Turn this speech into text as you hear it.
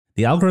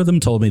The algorithm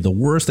told me the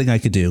worst thing I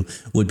could do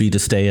would be to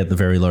stay at the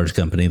very large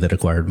company that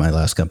acquired my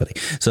last company.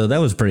 So that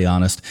was pretty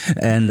honest.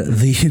 And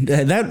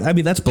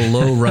that's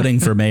below running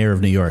for mayor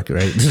of New York,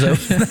 right? So,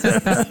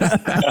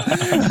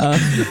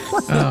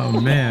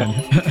 oh, man.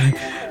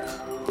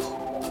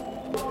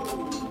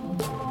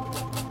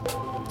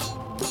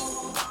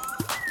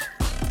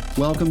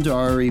 Welcome to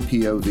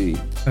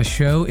REPOV, a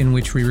show in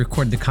which we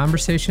record the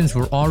conversations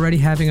we're already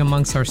having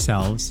amongst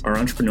ourselves, our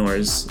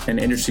entrepreneurs, and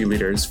industry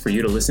leaders for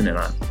you to listen in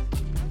on.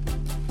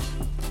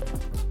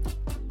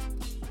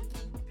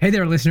 Hey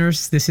there,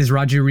 listeners. This is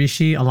Raju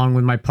Rishi, along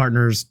with my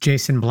partners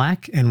Jason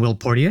Black and Will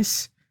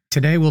Porteous.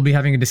 Today, we'll be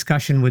having a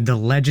discussion with the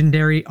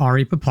legendary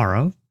Ari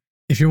Paparo.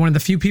 If you're one of the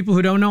few people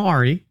who don't know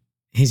Ari,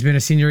 he's been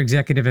a senior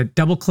executive at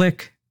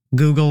DoubleClick,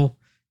 Google,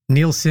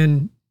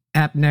 Nielsen,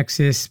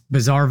 AppNexus,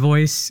 Bazaar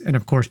Voice, and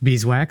of course,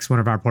 Beeswax, one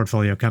of our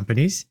portfolio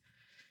companies.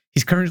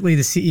 He's currently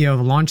the CEO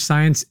of Launch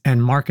Science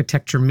and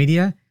Marketecture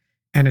Media,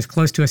 and as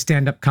close to a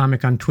stand-up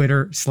comic on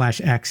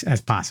Twitter/X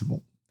as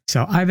possible.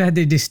 So I've had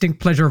the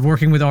distinct pleasure of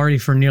working with Ari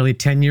for nearly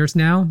 10 years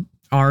now.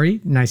 Ari,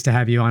 nice to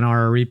have you on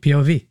our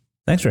POV.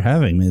 Thanks for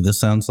having me. This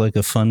sounds like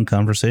a fun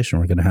conversation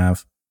we're going to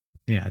have.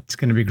 Yeah, it's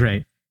going to be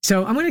great.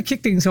 So I'm going to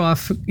kick things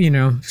off,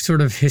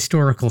 sort of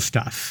historical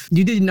stuff.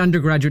 You did an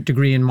undergraduate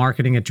degree in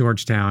marketing at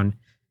Georgetown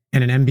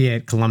and an MBA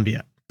at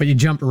Columbia, but you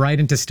jumped right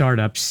into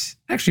startups,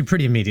 actually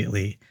pretty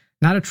immediately.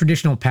 Not a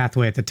traditional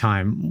pathway at the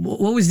time.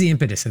 What was the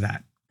impetus of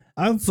that?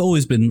 I've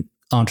always been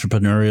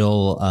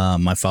entrepreneurial.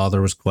 My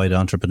father was quite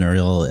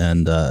entrepreneurial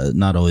and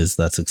not always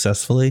that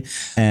successfully.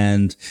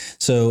 And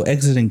so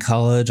exiting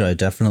college, I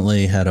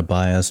definitely had a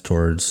bias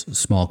towards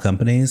small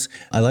companies.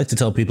 I like to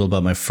tell people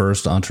about my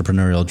first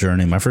entrepreneurial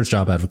journey, my first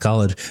job out of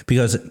college,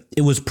 because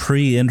it was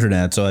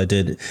pre-internet. So I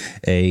did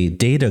a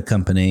data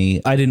company.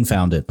 I didn't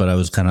found it, but I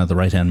was kind of the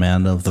right-hand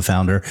man of the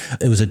founder.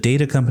 It was a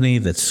data company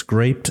that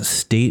scraped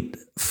state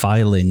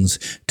filings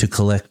to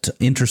collect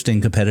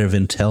interesting competitive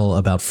intel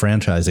about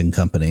franchising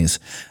companies,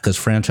 because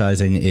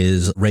franchising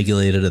is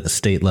regulated at the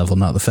state level,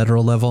 not the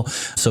federal level.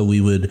 So we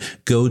would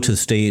go to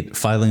state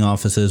filing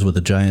offices with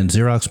a giant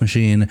Xerox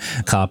machine,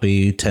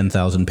 copy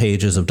 10,000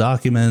 pages of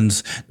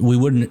documents. We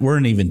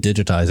weren't even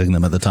digitizing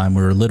them at the time.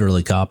 We were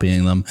literally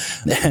copying them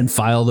and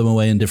file them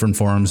away in different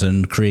forms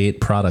and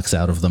create products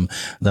out of them.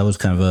 That was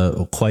kind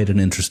of quite an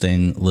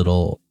interesting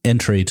little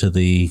entry to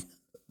the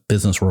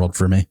business world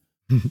for me.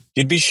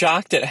 You'd be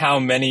shocked at how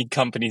many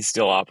companies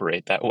still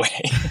operate that way.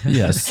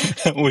 Yes.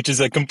 Which is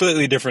a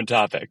completely different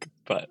topic,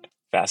 but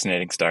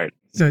fascinating start.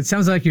 So it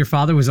sounds like your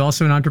father was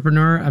also an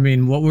entrepreneur. I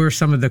mean, what were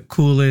some of the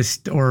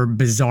coolest or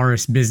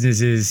bizarrest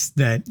businesses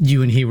that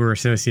you and he were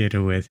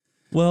associated with?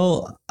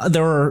 Well,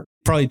 there are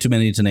probably too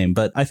many to name,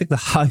 but I think the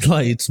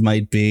highlights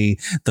might be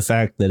the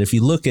fact that if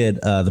you look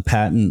at the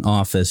patent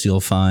office,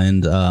 you'll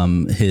find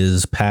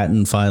his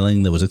patent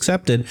filing that was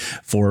accepted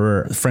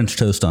for French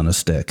toast on a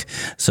stick.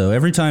 So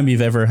every time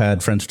you've ever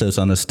had French toast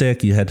on a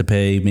stick, you had to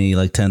pay me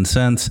like 10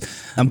 cents.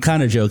 I'm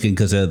kind of joking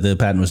because the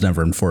patent was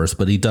never enforced,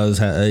 but he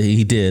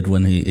did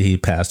when he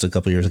passed a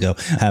couple years ago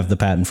have the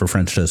patent for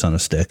French toast on a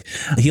stick.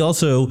 He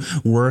also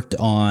worked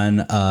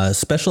on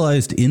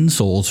specialized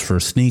insoles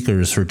for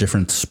sneakers for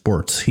different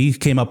sports. He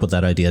came up with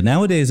that idea.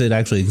 Nowadays, it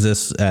actually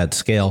exists at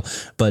scale,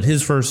 but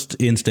his first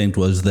instinct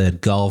was that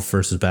golf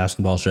versus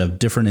basketball should have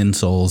different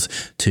insoles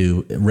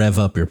to rev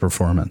up your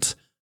performance.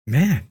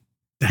 Man,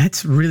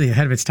 that's really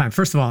ahead of its time.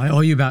 First of all, I owe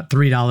you about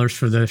 $3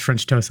 for the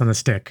French toast on the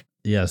stick.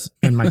 Yes.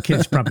 And my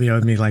kids probably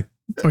owed me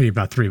owe you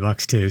about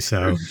 $3 too.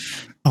 So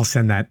I'll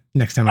send that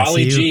next time I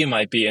see you. Ali G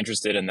might be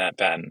interested in that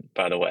patent,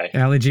 by the way.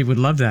 Ali G would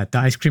love that. The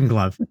ice cream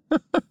glove.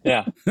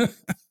 Yeah.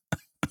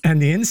 And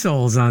the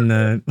insoles on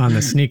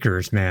the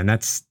sneakers, man,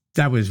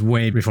 that was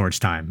way before its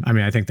time. I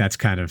mean, I think that's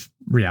kind of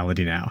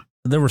reality now.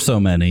 There were so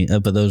many,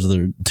 but those are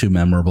the two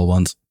memorable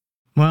ones.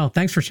 Well,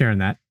 thanks for sharing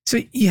that. So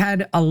you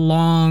had a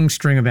long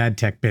string of ad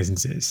tech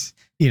businesses.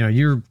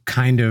 You're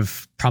kind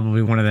of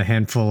probably one of the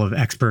handful of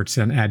experts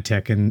on ad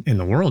tech in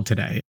the world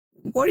today.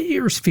 What are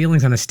your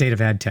feelings on the state of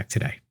ad tech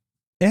today?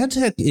 Ad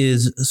tech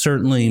is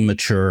certainly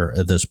mature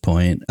at this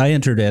point. I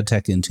entered ad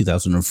tech in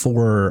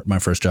 2004. My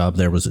first job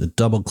there was at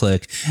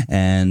DoubleClick,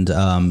 and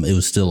it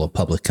was still a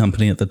public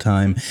company at the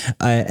time.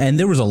 And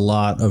there was a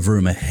lot of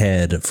room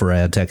ahead for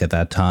ad tech at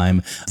that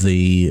time.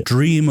 The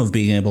dream of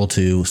being able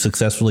to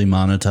successfully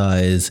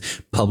monetize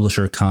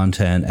publisher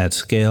content at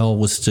scale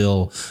was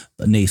still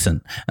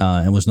nascent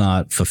and was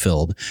not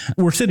fulfilled.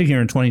 We're sitting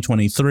here in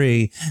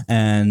 2023,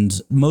 and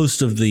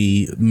most of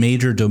the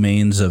major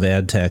domains of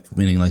ad tech,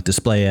 meaning like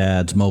display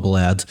ads, mobile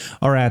ads,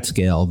 are at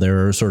scale.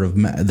 They're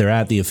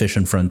at the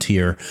efficient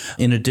frontier.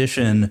 In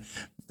addition,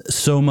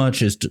 so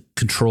much is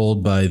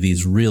controlled by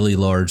these really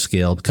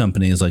large-scaled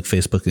companies like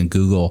Facebook and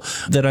Google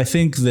that I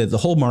think that the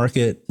whole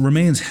market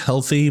remains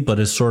healthy, but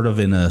is sort of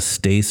in a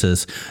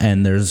stasis.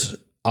 And there's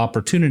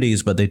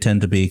opportunities, but they tend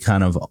to be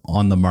kind of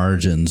on the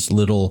margins,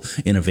 little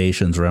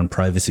innovations around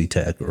privacy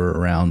tech or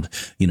around,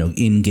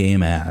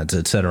 in-game ads,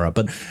 et cetera.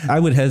 But I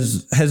would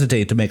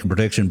hesitate to make a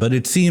prediction, but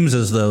it seems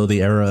as though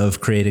the era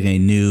of creating a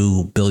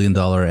new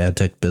billion-dollar ad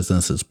tech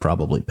business is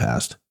probably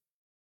past.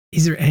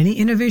 Is there any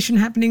innovation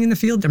happening in the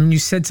field? I mean, you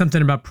said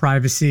something about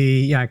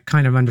privacy. Yeah, I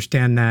kind of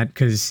understand that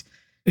because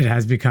it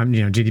has become,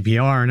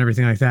 GDPR and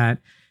everything like that.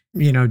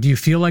 Do you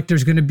feel like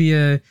there's going to be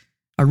a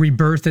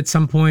rebirth at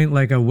some point,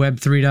 like a Web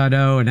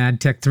 3.0, an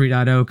ad tech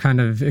 3.0 kind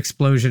of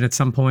explosion at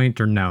some point,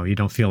 or no, you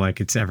don't feel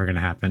like it's ever going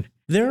to happen?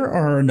 There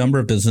are a number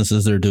of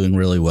businesses that are doing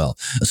really well.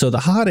 So the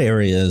hot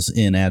areas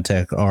in ad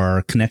tech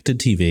are connected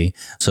TV.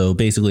 So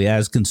basically,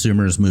 as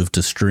consumers move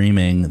to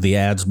streaming, the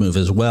ads move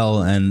as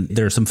well. And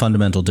there are some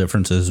fundamental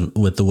differences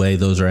with the way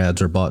those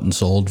ads are bought and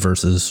sold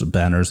versus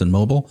banners and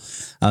mobile.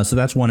 So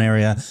that's one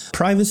area.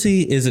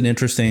 Privacy is an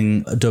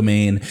interesting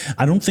domain.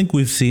 I don't think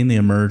we've seen the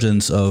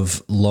emergence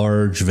of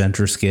large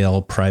venture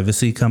scale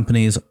privacy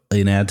companies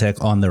in ad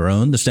tech on their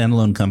own. The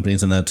standalone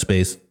companies in that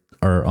space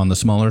are on the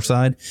smaller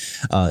side,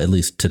 at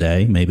least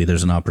today. Maybe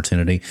there's an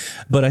opportunity.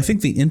 But I think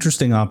the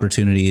interesting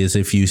opportunity is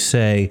if you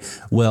say,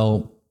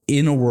 well,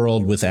 in a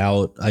world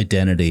without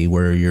identity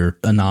where you're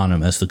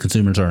anonymous, the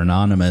consumers are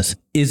anonymous,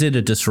 is it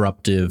a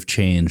disruptive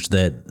change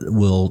that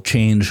will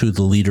change who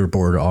the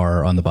leaderboard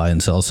are on the buy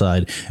and sell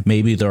side?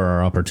 Maybe there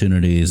are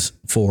opportunities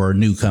for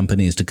new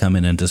companies to come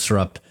in and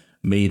disrupt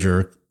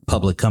major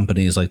public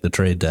companies like the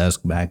Trade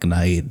Desk,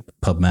 Magnite,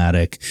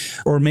 PubMatic,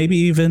 or maybe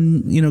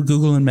even,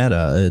 Google and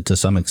Meta to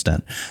some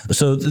extent.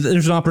 So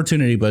there's an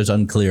opportunity, but it's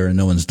unclear and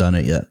no one's done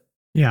it yet.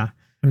 Yeah.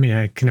 I mean,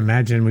 I can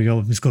imagine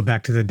just go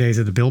back to the days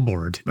of the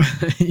billboard.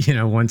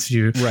 Once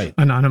you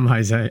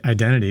anonymize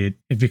identity,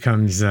 it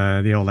becomes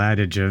the old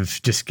adage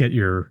of just get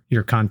your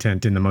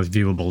content in the most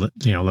viewable,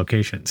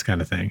 locations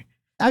kind of thing.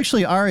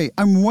 Actually, Ari,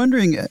 I'm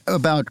wondering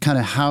about kind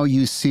of how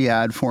you see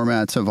ad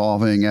formats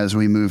evolving as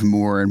we move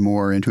more and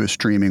more into a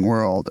streaming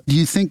world. Do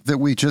you think that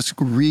we just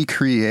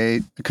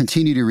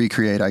continue to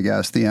recreate, I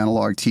guess, the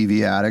analog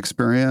TV ad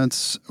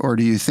experience? Or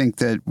do you think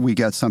that we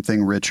get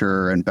something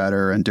richer and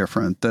better and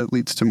different that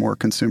leads to more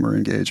consumer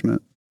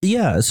engagement?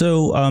 Yeah,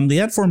 so the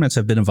ad formats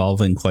have been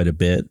evolving quite a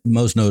bit,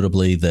 most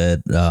notably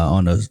that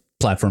on a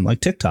platform like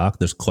TikTok,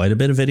 there's quite a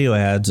bit of video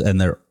ads and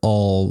they're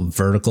all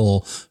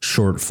vertical,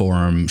 short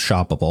form,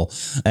 shoppable.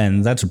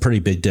 And that's a pretty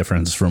big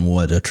difference from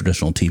what a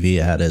traditional TV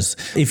ad is.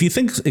 If you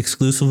think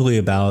exclusively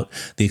about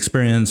the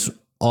experience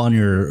on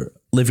your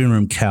living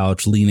room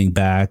couch, leaning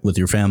back with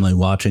your family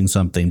watching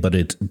something, but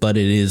it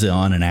is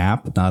on an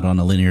app, not on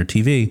a linear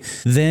TV,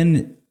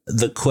 then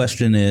the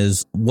question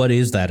is, what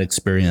is that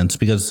experience?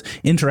 Because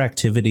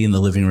interactivity in the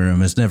living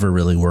room has never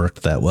really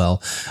worked that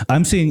well.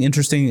 I'm seeing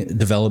interesting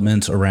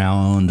developments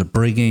around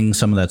bringing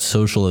some of that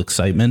social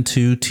excitement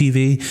to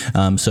TV.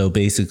 So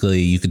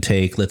basically, you could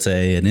take, let's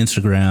say, an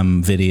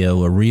Instagram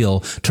video, a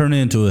reel, turn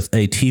it into a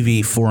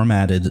TV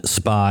formatted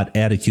spot,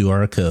 add a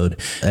QR code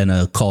and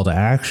a call to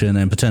action,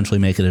 and potentially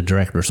make it a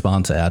direct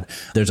response ad.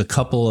 There's a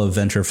couple of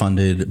venture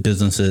funded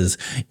businesses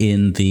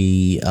in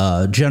the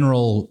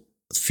general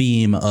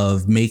theme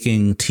of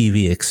making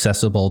TV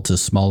accessible to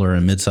smaller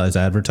and mid-sized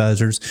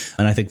advertisers.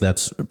 And I think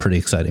that's a pretty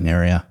exciting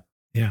area.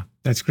 Yeah,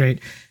 that's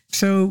great.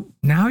 So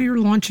now you're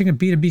launching a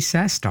B2B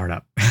SaaS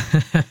startup.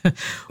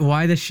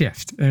 Why the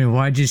shift? I mean,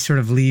 why'd you sort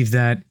of leave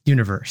that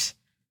universe?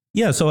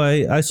 Yeah, so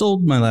I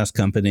sold my last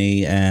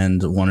company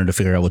and wanted to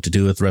figure out what to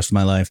do with the rest of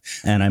my life.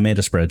 And I made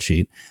a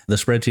spreadsheet. The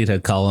spreadsheet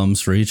had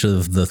columns for each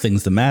of the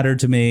things that mattered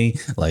to me.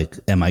 Like,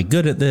 am I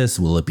good at this?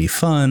 Will it be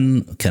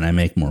fun? Can I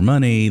make more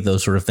money?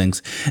 Those sort of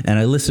things. And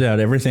I listed out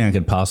everything I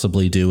could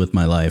possibly do with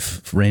my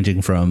life,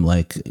 ranging from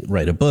like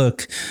write a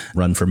book,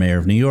 run for mayor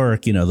of New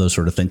York, those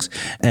sort of things.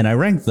 And I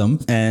ranked them.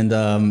 And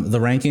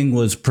the ranking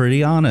was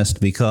pretty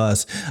honest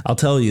because I'll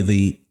tell you,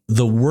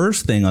 the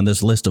worst thing on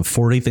this list of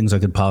 40 things I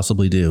could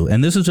possibly do,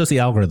 and this is just the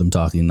algorithm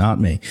talking, not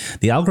me.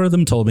 The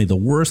algorithm told me the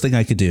worst thing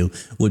I could do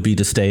would be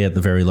to stay at the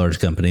very large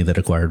company that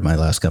acquired my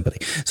last company.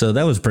 So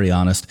that was pretty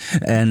honest.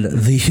 And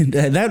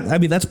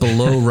that's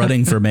below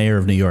running for mayor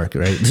of New York,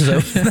 right? So,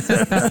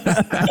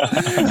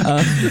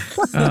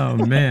 oh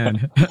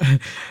man,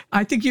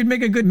 I think you'd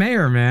make a good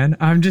mayor, man.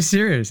 I'm just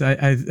serious.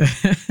 I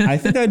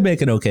think I'd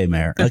make an okay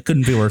mayor. It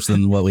couldn't be worse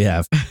than what we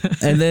have.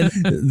 And then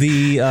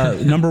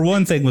the number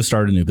one thing was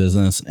start a new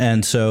business.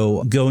 And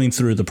so going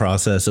through the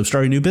process of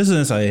starting a new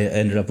business, I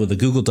ended up with a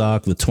Google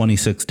Doc with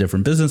 26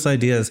 different business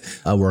ideas.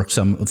 I worked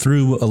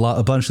through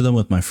a bunch of them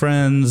with my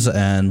friends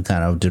and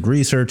kind of did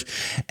research.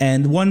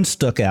 And one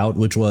stuck out,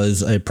 which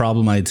was a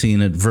problem I'd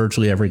seen at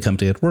virtually every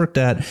company I'd worked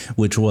at,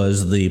 which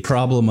was the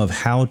problem of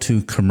how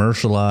to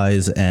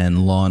commercialize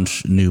and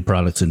launch new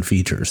products and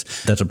features.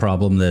 That's a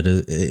problem that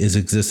is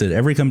existed.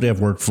 Every company I've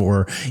worked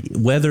for,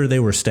 whether they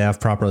were staffed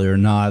properly or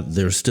not,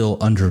 they're still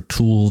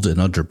under-tooled and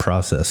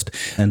under-processed.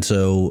 And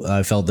so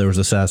I felt there was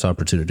a SaaS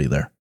opportunity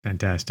there.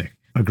 Fantastic.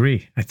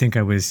 Agree. I think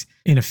I was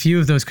in a few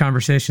of those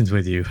conversations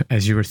with you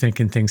as you were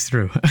thinking things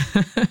through.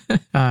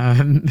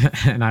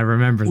 And I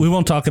remember. We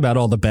won't talk about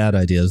all the bad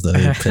ideas that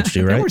I pitched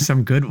you, right? There were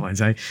some good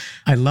ones. I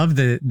love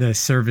the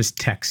service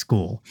tech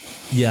school.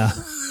 Yeah.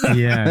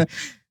 Yeah.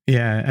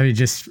 Yeah. I mean,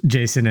 just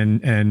Jason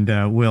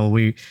and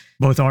Will,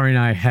 both Ari and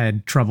I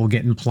had trouble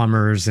getting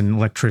plumbers and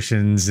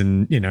electricians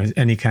and,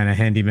 any kind of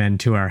handyman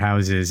to our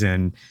houses,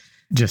 and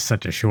just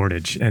such a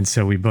shortage. And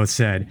so we both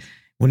said,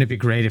 Wouldn't it be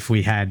great if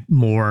we had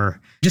more,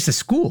 just a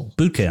school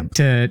Boot camp.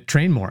 to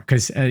train more?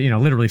 Because,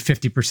 literally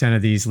 50%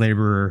 of these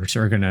laborers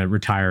are going to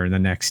retire in the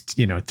next,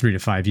 3 to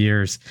 5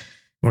 years.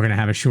 We're going to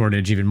have a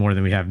shortage even more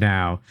than we have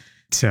now.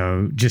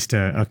 So just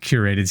a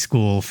curated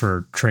school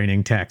for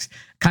training techs.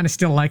 Kind of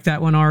still like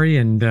that one, Ari,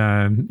 and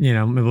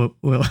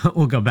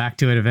we'll go back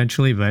to it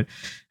eventually. But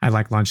I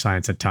like Launch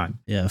Science a ton.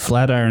 Yeah,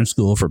 Flatiron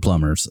School for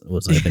Plumbers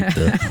was, I think,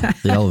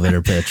 the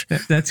elevator pitch.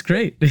 That's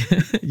great.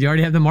 You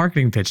already have the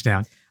marketing pitch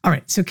down. All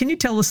right. So can you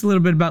tell us a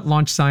little bit about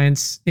Launch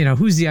Science?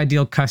 Who's the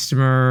ideal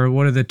customer?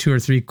 What are the 2 or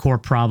 3 core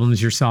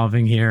problems you're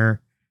solving here?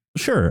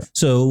 Sure.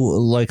 So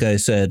like I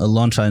said,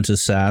 Launch Science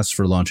is SaaS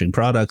for launching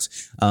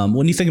products.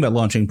 When you think about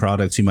launching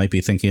products, you might be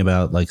thinking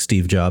about like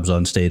Steve Jobs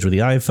on stage with the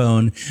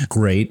iPhone.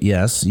 Great.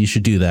 Yes, you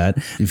should do that.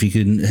 If you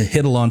can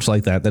hit a launch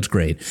like that, that's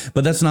great.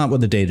 But that's not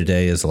what the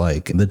day-to-day is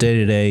like. The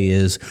day-to-day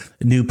is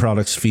new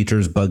products,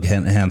 features, bug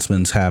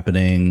enhancements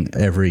happening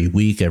every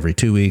week, every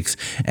 2 weeks.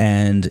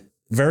 And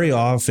very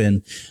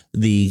often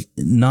the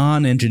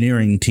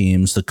non-engineering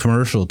teams, the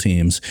commercial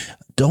teams,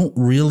 don't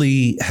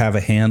really have a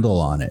handle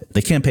on it.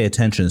 They can't pay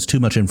attention. It's too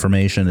much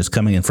information. It's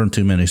coming in from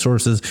too many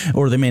sources,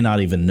 or they may not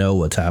even know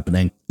what's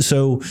happening.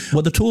 So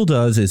what the tool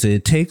does is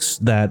it takes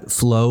that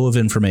flow of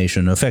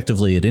information.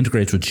 Effectively, it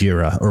integrates with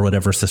Jira or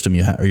whatever system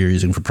you're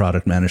using for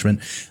product management.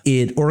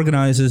 It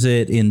organizes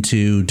it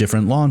into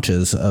different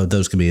launches.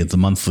 Those could be the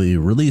monthly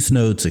release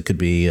notes. It could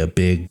be a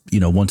big,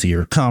 once a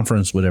year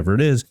conference, whatever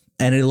it is.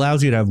 And it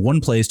allows you to have one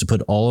place to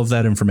put all of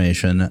that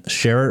information,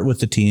 share it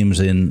with the teams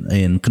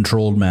in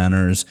controlled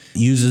manners,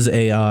 uses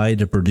AI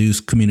to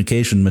produce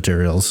communication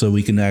materials. So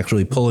we can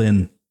actually pull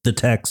in the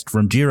text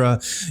from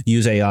Jira,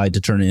 use AI to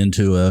turn it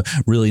into a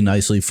really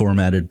nicely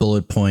formatted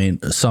bullet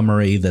point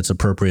summary that's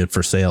appropriate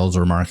for sales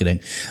or marketing,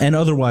 and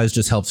otherwise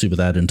just helps you with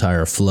that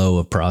entire flow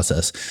of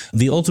process.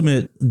 The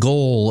ultimate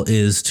goal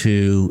is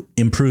to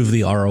improve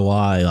the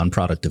ROI on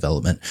product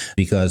development,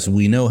 because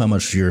we know how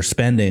much you're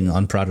spending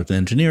on product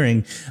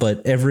engineering, but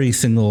every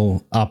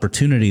single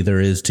opportunity there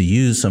is to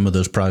use some of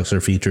those products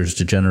or features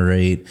to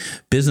generate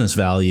business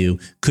value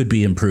could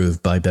be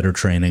improved by better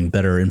training,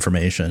 better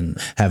information,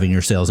 having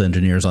your sales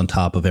engineers on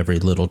top of every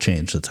little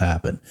change that's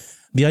happened.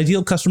 The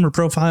ideal customer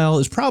profile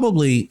is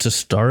probably to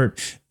start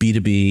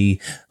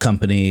B2B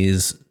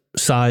companies,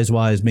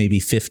 size-wise, maybe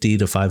 50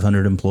 to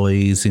 500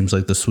 employees seems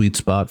like the sweet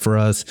spot for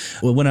us.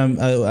 When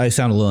I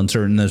sound a little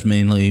uncertain, that's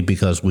mainly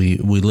because we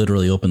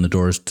literally opened the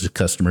doors to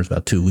customers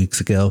about 2 weeks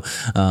ago.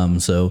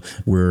 So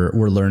we're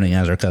learning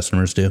as our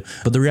customers do.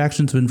 But the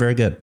reaction's been very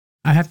good.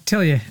 I have to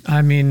tell you,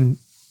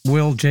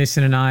 Will,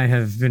 Jason, and I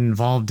have been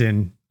involved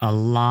in a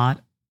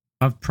lot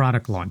of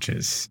product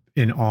launches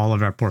in all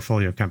of our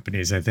portfolio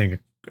companies. I think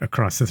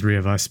across the 3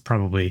 of us,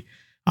 probably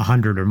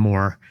 100 or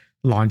more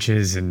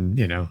launches and,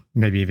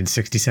 maybe even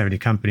 60, 70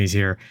 companies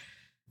here.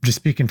 Just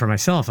speaking for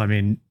myself,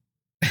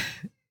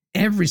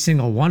 every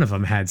single one of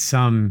them had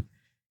some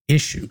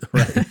issue,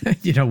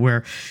 right?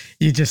 Where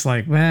you just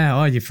like,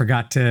 you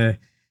forgot to,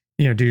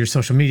 do your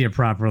social media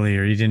properly,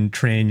 or you didn't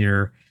train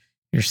your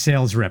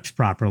sales reps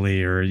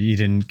properly, or you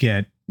didn't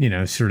get,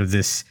 sort of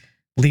this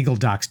legal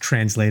docs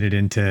translated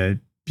into,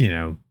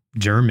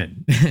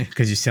 German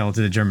because you sell it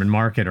to the German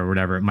market or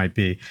whatever it might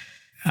be.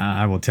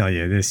 I will tell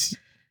you this.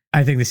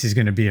 I think this is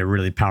going to be a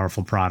really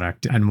powerful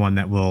product, and one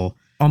that will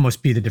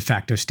almost be the de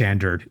facto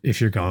standard if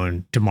you're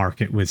going to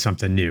market with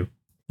something new.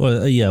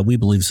 Well, yeah, we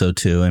believe so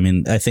too.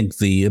 I think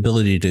the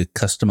ability to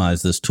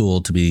customize this tool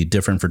to be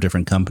different for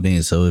different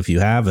companies. So if you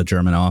have a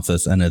German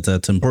office and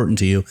that's important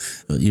to you,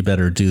 you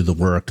better do the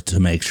work to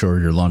make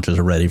sure your launches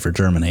are ready for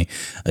Germany.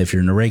 If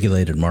you're in a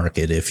regulated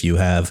market, if you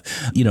have,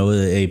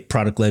 a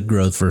product-led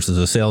growth versus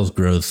a sales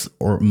growth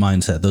or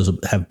mindset, those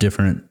have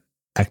different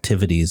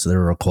activities that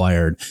are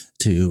required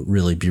to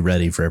really be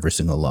ready for every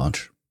single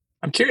launch.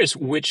 I'm curious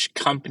which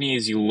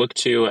companies you look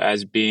to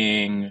as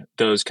being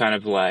those kind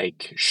of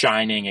like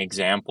shining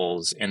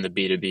examples in the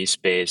B2B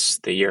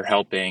space that you're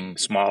helping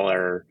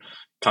smaller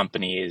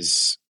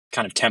companies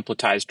kind of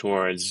templatize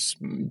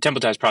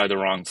probably the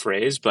wrong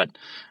phrase, but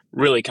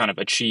really kind of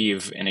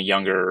achieve in a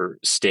younger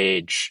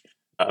stage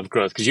of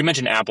growth. Because you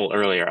mentioned Apple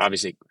earlier,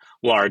 obviously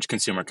large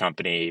consumer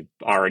company,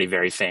 already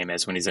very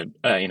famous when he's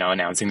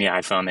announcing the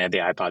iPhone. They had the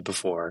iPod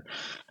before.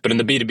 But in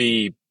the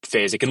B2B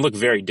phase, it can look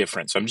very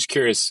different. So I'm just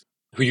curious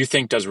who you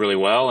think does really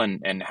well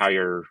and how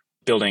you're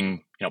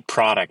building,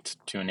 product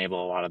to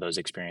enable a lot of those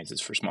experiences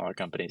for smaller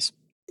companies.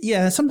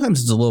 Yeah,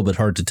 sometimes it's a little bit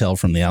hard to tell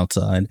from the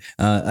outside.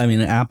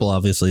 Apple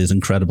obviously is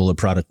incredible at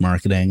product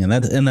marketing, and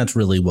that's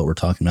really what we're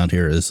talking about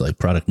here is like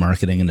product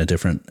marketing in a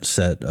different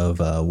set of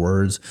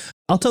words.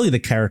 I'll tell you the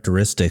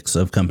characteristics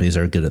of companies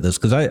that are good at this,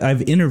 because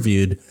I've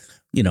interviewed,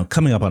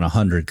 coming up on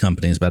 100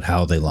 companies about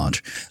how they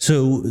launch.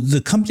 So the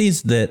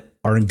companies that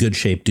are in good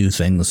shape do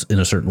things in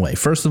a certain way.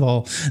 First of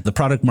all, the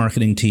product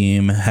marketing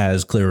team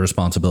has clear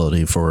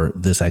responsibility for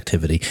this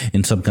activity.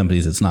 In some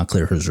companies, it's not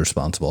clear who's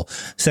responsible.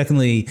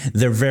 Secondly,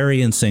 they're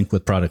very in sync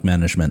with product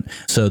management.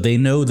 So they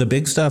know the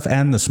big stuff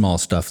and the small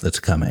stuff that's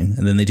coming,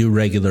 and then they do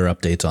regular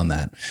updates on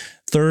that.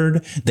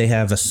 Third, they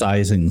have a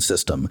sizing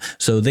system.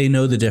 So they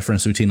know the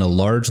difference between a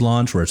large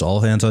launch where it's all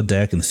hands on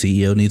deck and the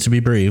CEO needs to be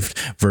briefed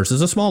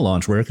versus a small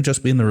launch where it could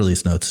just be in the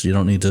release notes. You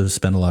don't need to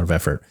spend a lot of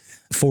effort.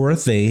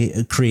 Fourth,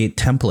 they create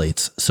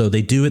templates. So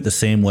they do it the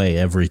same way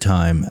every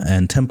time.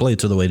 And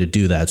templates are the way to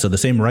do that. So the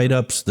same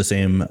write-ups, the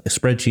same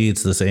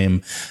spreadsheets, the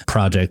same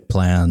project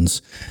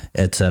plans,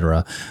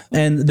 etc.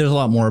 And there's a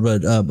lot more,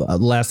 but the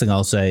last thing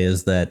I'll say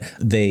is that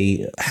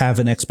they have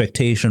an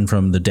expectation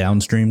from the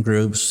downstream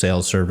groups,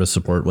 sales, service,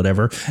 support,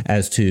 whatever,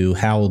 as to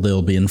how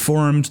they'll be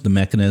informed, the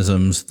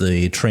mechanisms,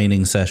 the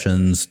training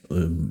sessions.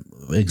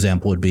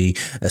 Example would be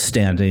a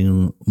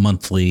standing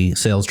monthly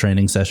sales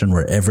training session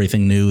where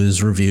everything new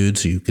is reviewed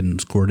so you can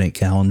coordinate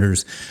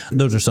calendars.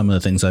 Those are some of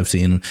the things I've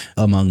seen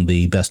among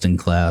the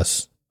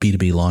best-in-class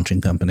B2B launching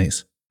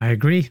companies. I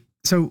agree.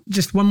 So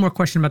just one more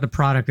question about the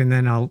product, and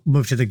then I'll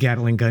move to the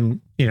Gatling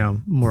gun,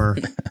 more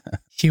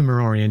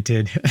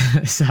humor-oriented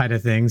side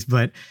of things.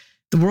 But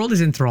the world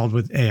is enthralled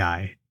with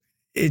AI.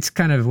 It's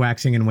kind of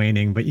waxing and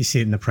waning, but you see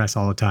it in the press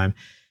all the time.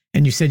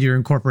 And you said you're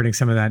incorporating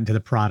some of that into the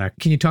product.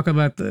 Can you talk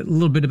about a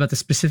little bit about the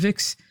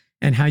specifics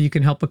and how you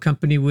can help a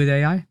company with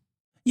AI?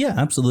 Yeah,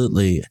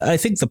 absolutely. I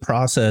think the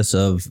process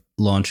of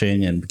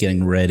launching and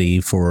getting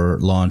ready for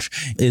launch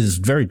is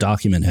very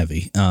document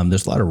heavy.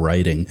 There's a lot of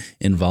writing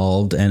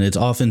involved, and it's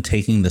often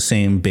taking the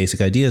same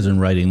basic ideas and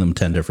writing them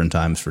 10 different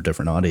times for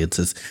different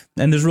audiences.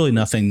 And there's really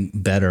nothing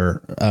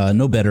better,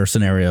 no better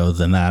scenario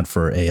than that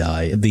for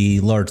AI.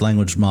 The large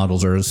language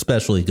models are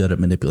especially good at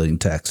manipulating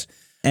text.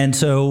 And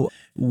so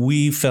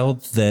we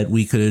felt that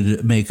we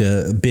could make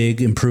a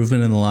big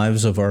improvement in the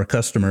lives of our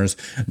customers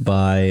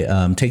by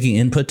taking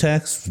input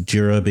text,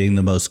 Jira being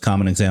the most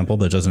common example,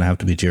 but it doesn't have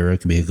to be Jira.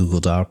 It can be a Google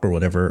Doc or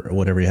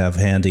whatever you have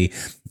handy.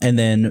 And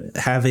then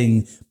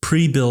having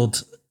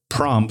pre-built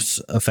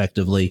prompts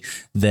effectively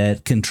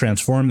that can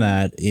transform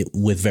that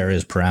with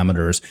various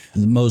parameters.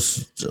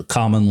 Most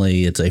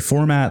commonly, it's a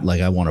format,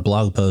 like I want a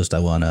blog post, I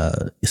want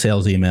a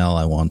sales email,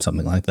 I want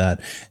something like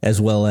that,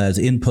 as well as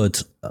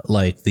inputs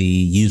like the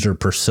user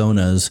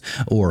personas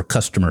or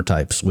customer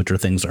types, which are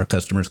things our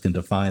customers can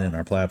define in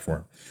our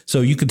platform.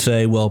 So you could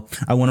say, well,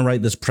 I want to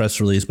write this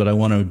press release, but I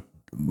want to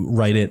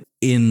write it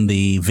in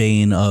the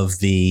vein of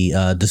the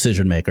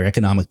decision maker,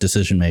 economic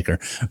decision maker,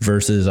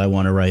 versus I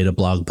want to write a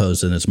blog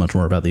post and it's much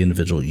more about the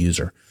individual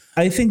user.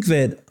 I think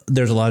that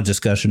there's a lot of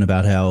discussion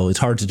about how it's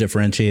hard to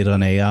differentiate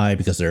on AI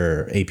because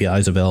there are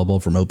APIs available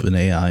from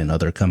OpenAI and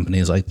other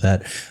companies like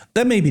that.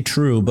 That may be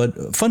true,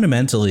 but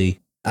fundamentally,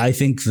 I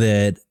think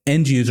that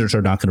end users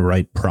are not going to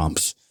write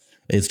prompts.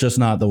 It's just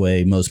not the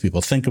way most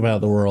people think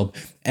about the world.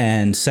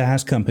 And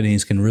SaaS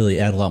companies can really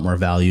add a lot more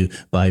value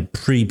by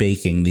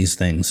pre-baking these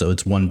things. So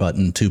it's one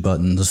button, two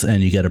buttons,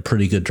 and you get a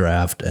pretty good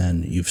draft,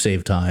 and you've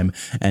saved time,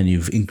 and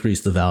you've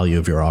increased the value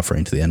of your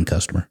offering to the end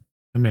customer.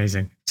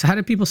 Amazing. So how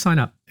do people sign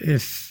up?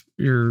 If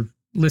you're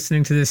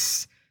listening to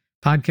this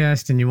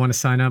podcast and you want to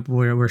sign up,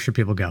 where should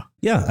people go?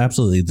 Yeah,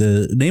 absolutely.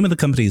 The name of the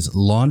company is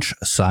Launch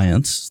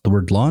Science, the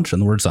word launch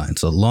and the word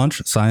science. So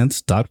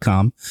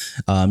launchscience.com.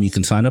 You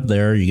can sign up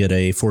there. You get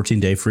a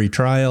 14-day free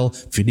trial.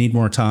 If you need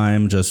more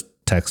time, just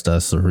text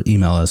us or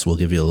email us. We'll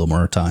give you a little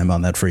more time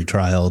on that free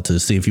trial to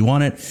see if you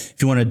want it.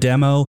 If you want a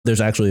demo,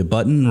 there's actually a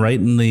button right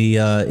in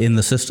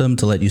the system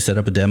to let you set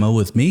up a demo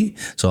with me.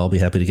 So I'll be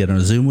happy to get on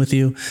a Zoom with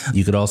you.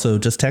 You could also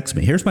just text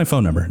me. Here's my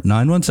phone number,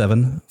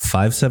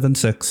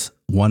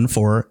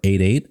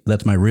 917-576-1488.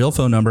 That's my real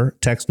phone number.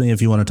 Text me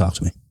if you want to talk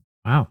to me.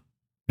 Wow.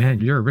 Man,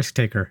 you're a risk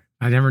taker.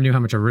 I never knew how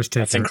much a risk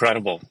taker. That's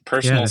incredible.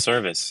 Personal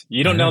service.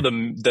 You don't know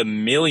the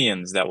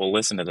millions that will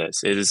listen to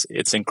this.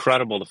 It's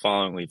incredible the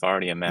following we've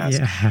already amassed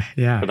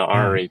for the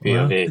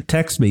RAPOV. Well,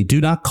 text me. Do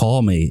not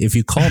call me. If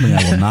you call me,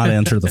 I will not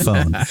answer the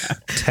phone.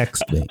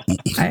 Text me.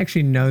 I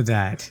actually know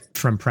that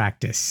from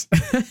practice.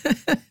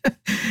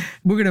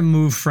 We're going to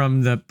move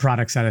from the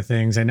product side of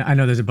things. And I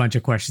know there's a bunch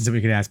of questions that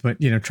we could ask, but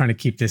trying to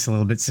keep this a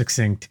little bit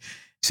succinct.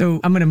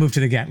 So I'm going to move to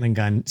the Gatling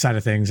gun side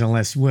of things,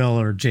 unless Will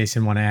or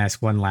Jason want to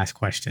ask one last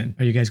question.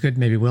 Are you guys good?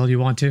 Maybe Will, you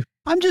want to?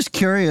 I'm just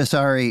curious,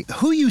 Ari,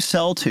 who you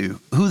sell to,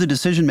 who the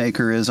decision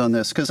maker is on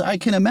this, because I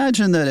can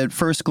imagine that at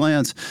first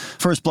glance,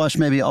 first blush,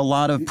 maybe a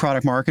lot of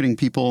product marketing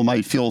people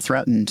might feel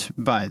threatened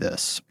by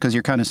this because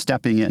you're kind of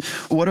stepping in.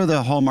 What are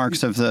the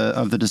hallmarks of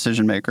the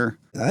decision maker?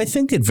 I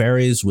think it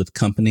varies with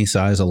company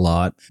size a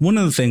lot. One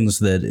of the things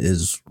that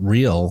is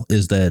real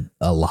is that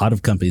a lot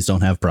of companies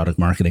don't have product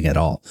marketing at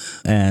all.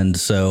 And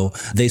so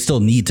they still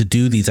need to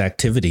do these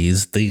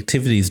activities. The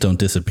activities don't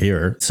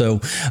disappear. So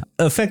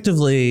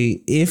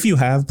effectively, if you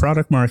have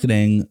product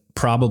marketing,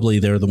 probably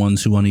they're the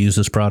ones who want to use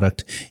this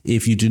product.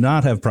 If you do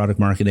not have product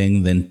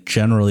marketing, then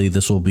generally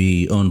this will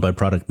be owned by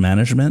product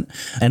management.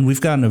 And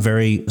we've gotten a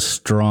very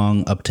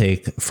strong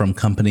uptake from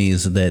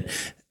companies that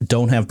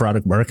don't have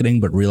product marketing,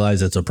 but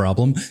realize it's a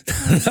problem.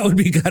 That would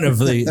be kind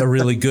of a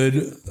really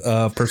good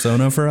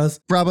persona for us.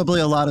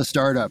 Probably a lot of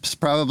startups,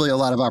 probably a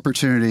lot of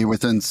opportunity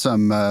within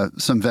some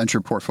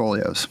venture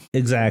portfolios.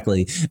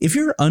 Exactly. If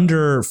you're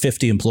under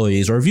 50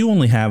 employees, or if you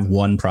only have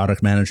one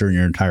product manager in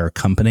your entire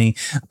company,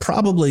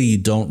 probably you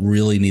don't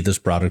really need this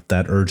product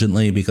that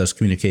urgently because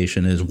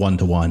communication is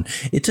one-to-one.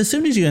 It's as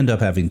soon as you end up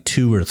having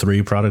 2 or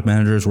 3 product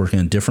managers working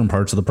on different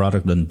parts of the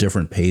product on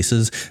different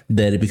paces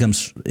that it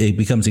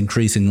becomes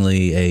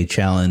increasingly a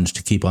challenge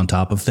to keep on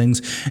top of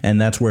things. And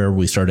that's where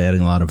we start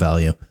adding a lot of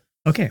value.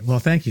 Okay, well,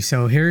 thank you.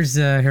 So here's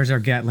our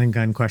Gatling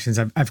gun questions.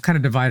 I've kind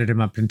of divided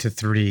them up into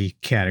 3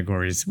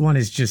 categories. One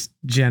is just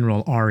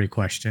general RE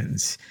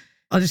questions.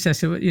 I'll just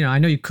ask you, I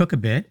know you cook a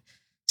bit.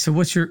 So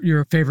what's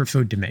your favorite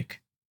food to make?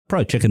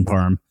 Probably chicken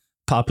parm.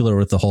 Popular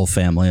with the whole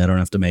family. I don't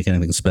have to make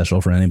anything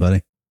special for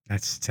anybody.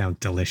 That sounds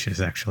delicious,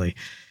 actually.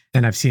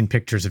 And I've seen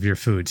pictures of your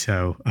food,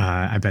 so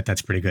I bet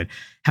that's pretty good.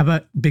 How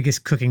about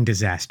biggest cooking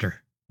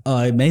disaster?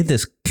 I made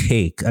this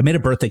cake. I made a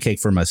birthday cake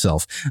for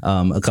myself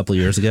a couple of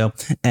years ago.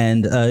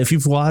 And if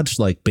you've watched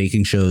like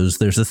baking shows,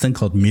 there's this thing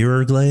called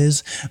mirror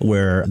glaze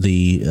where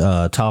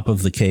the top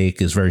of the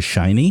cake is very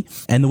shiny.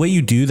 And the way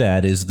you do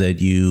that is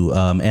that you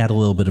add a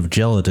little bit of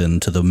gelatin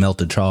to the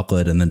melted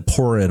chocolate and then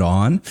pour it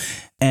on.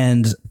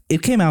 And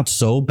it came out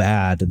so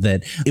bad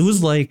that it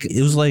was like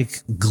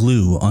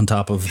glue on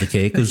top of the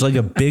cake. It was like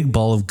a big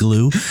ball of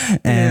glue.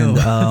 And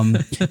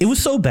it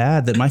was so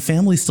bad that my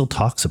family still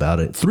talks about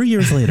it 3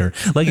 years later.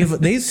 Like if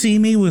they see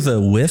me with a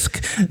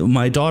whisk,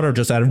 my daughter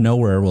just out of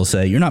nowhere will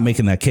say, "You're not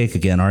making that cake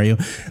again, are you?"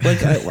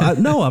 Like,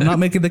 no, I'm not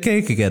making the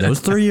cake again. It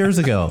was 3 years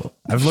ago.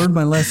 I've learned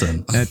my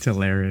lesson. That's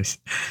hilarious.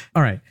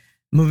 All right.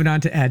 Moving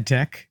on to ad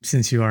tech,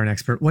 since you are an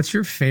expert, what's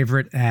your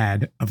favorite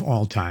ad of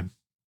all time?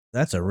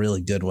 That's a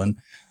really good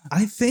one.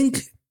 I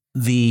think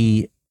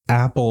the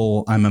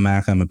Apple "I'm a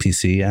Mac, I'm a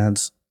PC"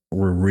 ads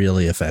were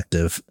really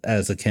effective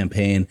as a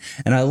campaign.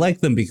 And I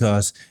like them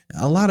because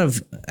a lot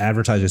of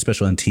advertising,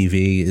 especially on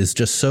TV, is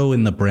just so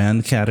in the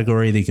brand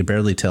category, they can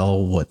barely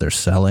tell what they're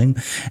selling.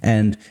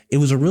 And it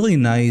was a really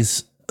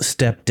nice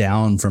step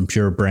down from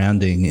pure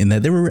branding in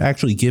that they were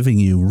actually giving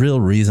you real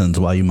reasons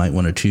why you might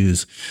want to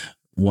choose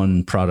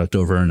one product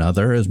over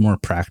another as more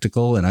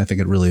practical. And I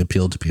think it really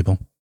appealed to people.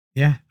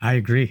 Yeah, I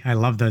agree. I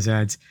love those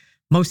ads.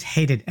 Most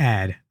hated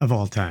ad of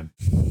all time.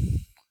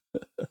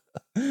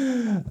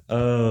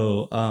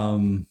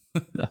 I'm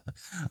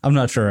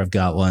not sure I've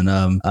got one.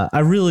 I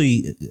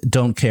really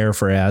don't care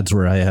for ads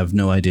where I have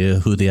no idea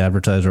who the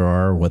advertiser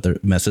are, or what their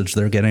message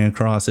they're getting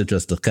across. It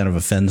just kind of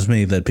offends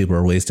me that people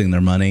are wasting their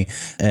money.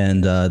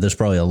 And there's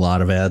probably a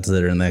lot of ads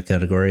that are in that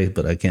category,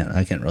 but I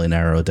can't really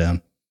narrow it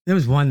down. There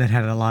was one that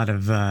had a lot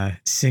of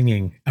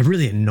singing, a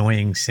really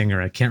annoying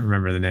singer. I can't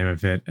remember the name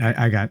of it.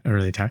 I got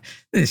really tired.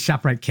 The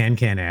ShopRite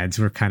Can ads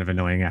were kind of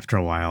annoying after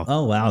a while.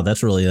 Oh, wow.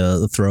 That's really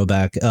a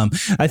throwback.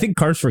 I think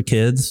Cars for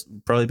Kids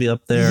probably be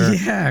up there.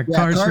 Yeah,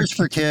 Cars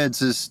for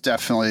Kids is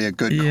definitely a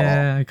good call.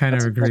 Yeah, I kind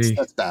of agree.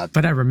 That's bad.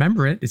 But I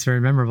remember it. It's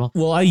very memorable.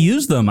 Well, I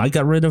used them. I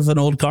got rid of an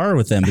old car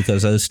with them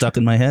because I was stuck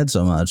in my head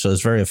so much. So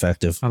it's very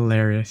effective.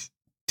 Hilarious.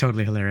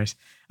 Totally hilarious.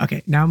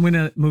 Okay, now I'm going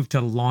to move to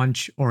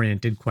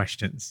launch-oriented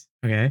questions.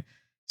 Okay,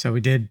 so we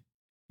did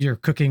your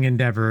cooking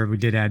endeavor, we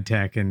did ad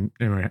tech, and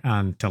we're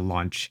on to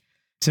launch.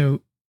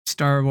 So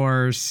Star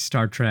Wars,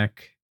 Star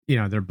Trek, they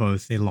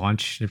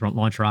launch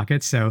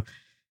rockets. So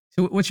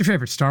what's your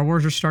favorite, Star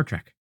Wars or Star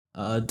Trek?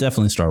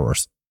 Definitely Star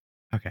Wars.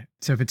 Okay,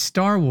 so if it's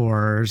Star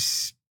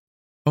Wars,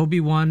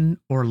 Obi-Wan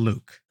or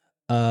Luke?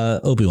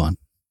 Obi-Wan.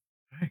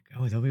 All right,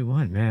 go with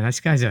Obi-Wan, man. This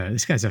guy's a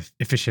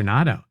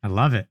aficionado. I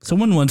love it.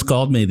 Someone once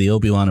called me the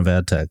Obi-Wan of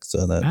ad tech,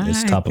 so that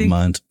is top of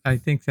mind. I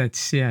think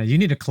that's, you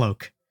need a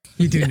cloak.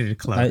 You do need a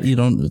cloak. You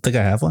don't think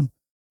I have one?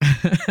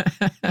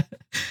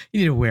 You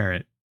need to wear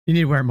it. You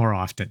need to wear it more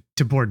often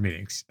to board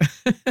meetings.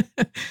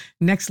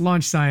 Next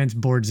Launch Science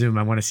board Zoom,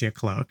 I want to see a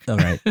cloak. All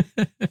right.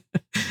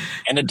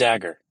 And a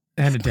dagger.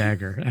 And a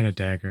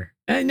dagger.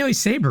 No, he's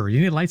saber. You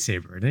need a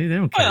lightsaber. They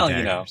don't carry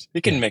daggers.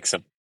 You can mix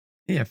them.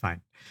 Yeah,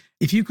 fine.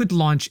 If you could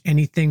launch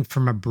anything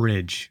from a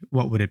bridge,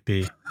 what would it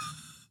be?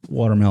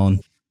 Watermelon.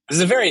 This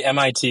is a very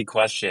MIT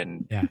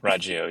question, Yeah.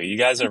 Raju. You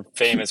guys are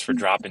famous for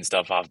dropping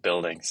stuff off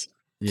buildings.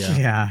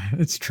 Yeah,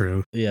 it's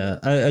true. Yeah,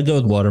 I go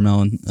with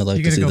watermelon. I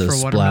like to see the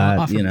splat.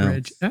 Off a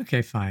bridge.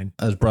 Okay, fine.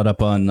 I was brought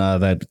up on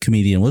that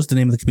comedian. What's the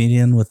name of the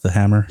comedian with the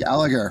hammer?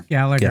 Gallagher.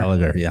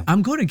 Yeah.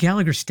 I'm going to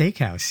Gallagher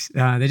Steakhouse.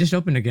 They just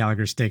opened a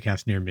Gallagher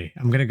Steakhouse near me.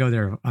 I'm going to go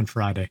there on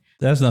Friday.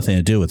 That has nothing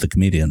to do with the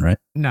comedian, right?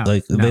 No.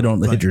 They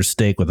don't hit your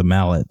steak with a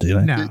mallet, do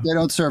they? No. They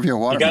don't serve you a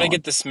watermelon. You got to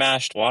get the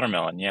smashed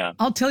watermelon, yeah.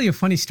 I'll tell you a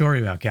funny story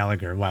about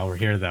Gallagher while we're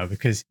here, though,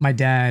 because my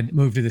dad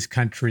moved to this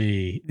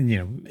country.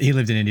 He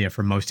lived in India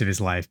for most of his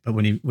life, but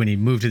when he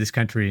moved to this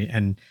country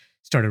and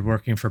started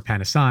working for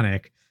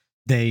Panasonic,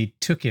 they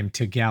took him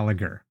to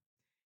Gallagher,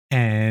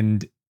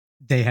 and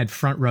they had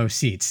front row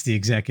seats, the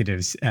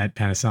executives at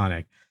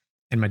Panasonic.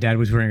 And my dad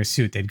was wearing a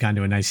suit. They'd gone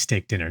to a nice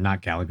steak dinner,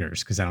 not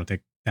Gallagher's, because I don't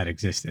think that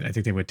existed. I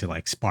think they went to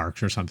like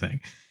Sparks or something.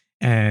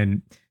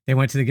 And They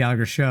went to the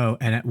Gallagher show,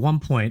 and at one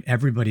point,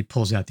 everybody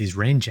pulls out these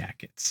rain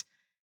jackets,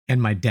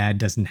 and my dad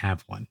doesn't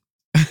have one.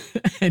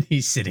 And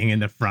he's sitting in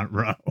the front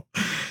row.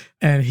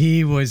 And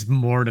he was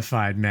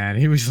mortified, man.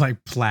 He was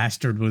like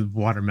plastered with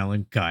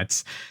watermelon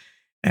guts.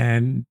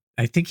 And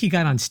I think he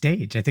got on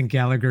stage. I think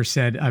Gallagher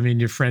said, I mean,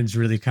 your friends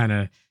really kind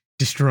of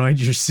destroyed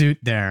your suit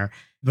there.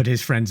 But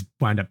his friends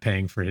wound up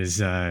paying for his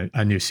a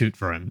new suit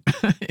for him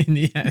in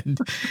the end.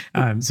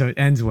 So it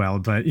ends well.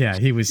 But yeah,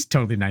 he was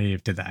totally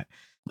naive to that.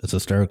 That's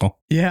hysterical.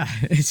 Yeah,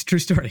 it's a true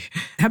story.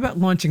 How about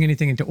launching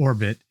anything into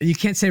orbit? You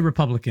can't say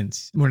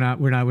Republicans. We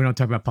don't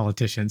talk about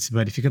politicians.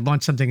 But if you could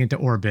launch something into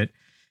orbit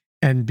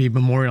and be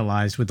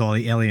memorialized with all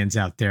the aliens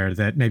out there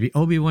that maybe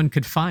Obi-Wan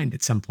could find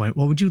at some point,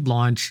 what would you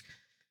launch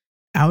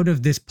out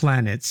of this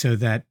planet so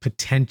that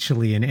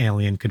potentially an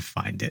alien could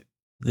find it?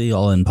 The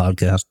All In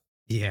podcast.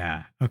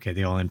 Yeah. Okay.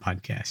 The All In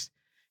podcast.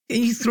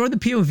 Can you throw the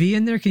POV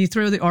in there? Can you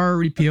throw the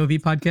RRE POV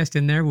podcast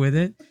in there with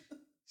it?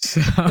 So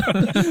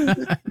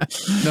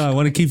No, I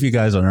want to keep you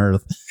guys on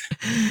Earth.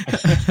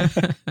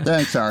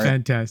 Thanks, Ari.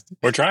 Fantastic.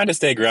 We're trying to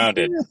stay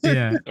grounded.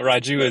 Yeah.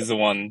 Raju is the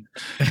one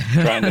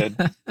trying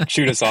to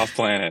shoot us off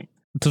planet.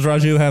 Does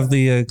Raju have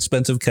the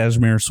expensive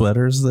cashmere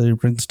sweaters that he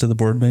brings to the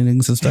board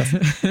meetings and stuff?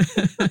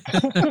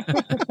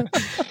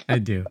 I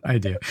do.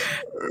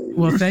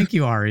 Well, thank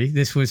you, Ari.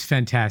 This was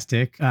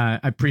fantastic.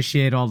 I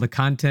appreciate all the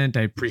content.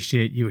 I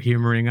appreciate you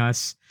humoring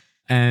us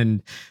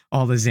and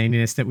all the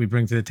zaniness that we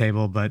bring to the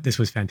table. But this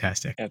was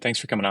fantastic. Yeah, thanks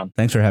for coming on.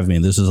 Thanks for having me.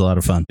 This is a lot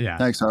of fun. Yeah.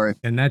 Thanks, Ari.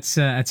 And that's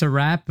a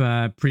wrap.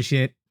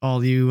 Appreciate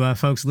all you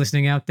folks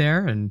listening out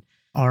there, and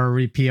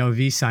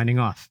RREPOV signing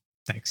off.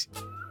 Thanks.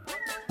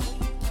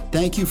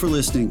 Thank you for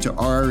listening to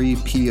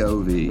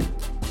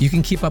RREPOV. You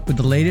can keep up with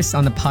the latest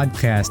on the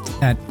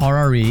podcast at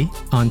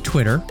RRE on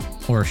Twitter,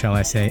 or shall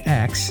I say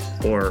X,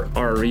 or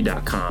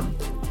RRE.com.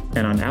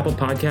 And on Apple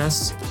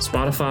Podcasts,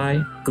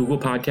 Spotify, Google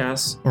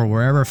Podcasts, or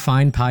wherever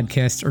fine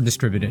podcasts are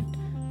distributed.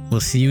 We'll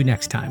see you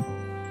next time.